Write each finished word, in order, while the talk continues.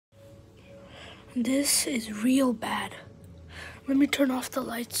This is real bad. Let me turn off the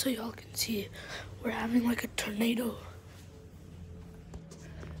lights so y'all can see. We're having like a tornado.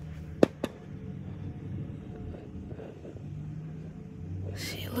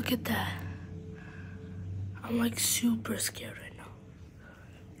 See, look at that. I'm like super scared right now.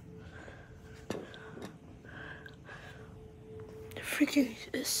 The freaking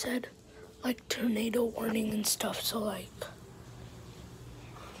it said like tornado warning and stuff, so like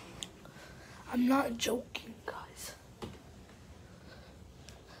I'm not joking, guys.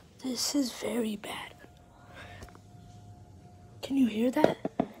 This is very bad. Can you hear that?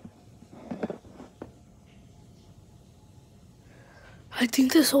 I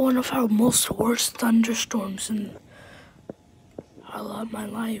think this is one of our most worst thunderstorms in my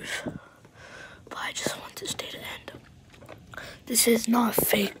life. But I just want this day to end. This is not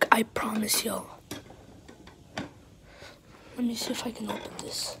fake, I promise y'all. Let me see if I can open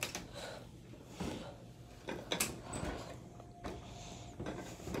this.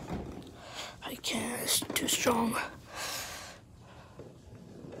 I can't, it's too strong.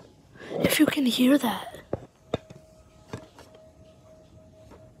 If you can hear that.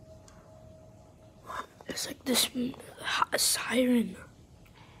 It's like this siren.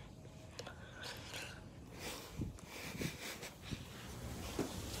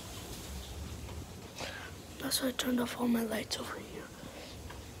 That's why I turned off all my lights over here.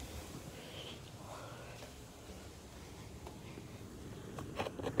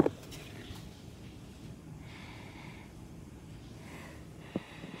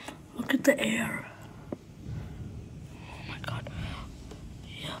 Look at the air. Oh my God.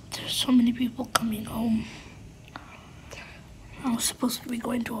 Yep, there's so many people coming home. I was supposed to be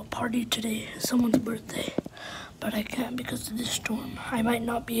going to a party today, someone's birthday, but I can't because of this storm. I might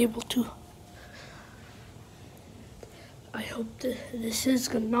not be able to. I hope that this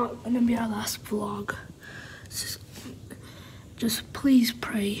is not gonna be our last vlog. Just please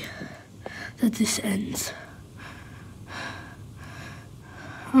pray that this ends.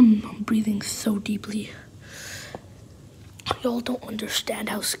 I'm breathing so deeply. Y'all don't understand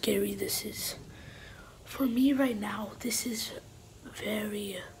how scary this is. For me right now, this is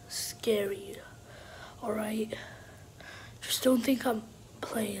very scary. Alright? Just don't think I'm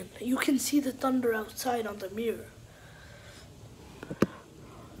playing. You can see the thunder outside on the mirror.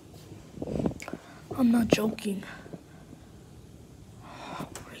 I'm not joking. Oh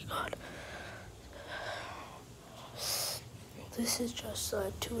my God. This is just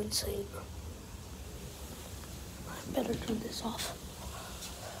too insane. I better turn this off.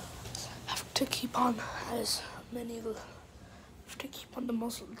 I have to keep on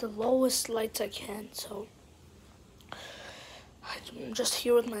the lowest lights I can, so I'm just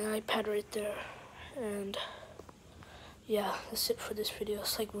here with my iPad right there, and yeah, that's it for this video.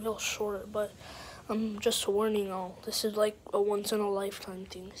 It's like real short, but I'm just warning y'all, this is like a once in a lifetime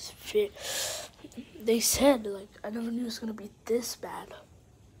thing. They said, like, I never knew it was gonna be this bad.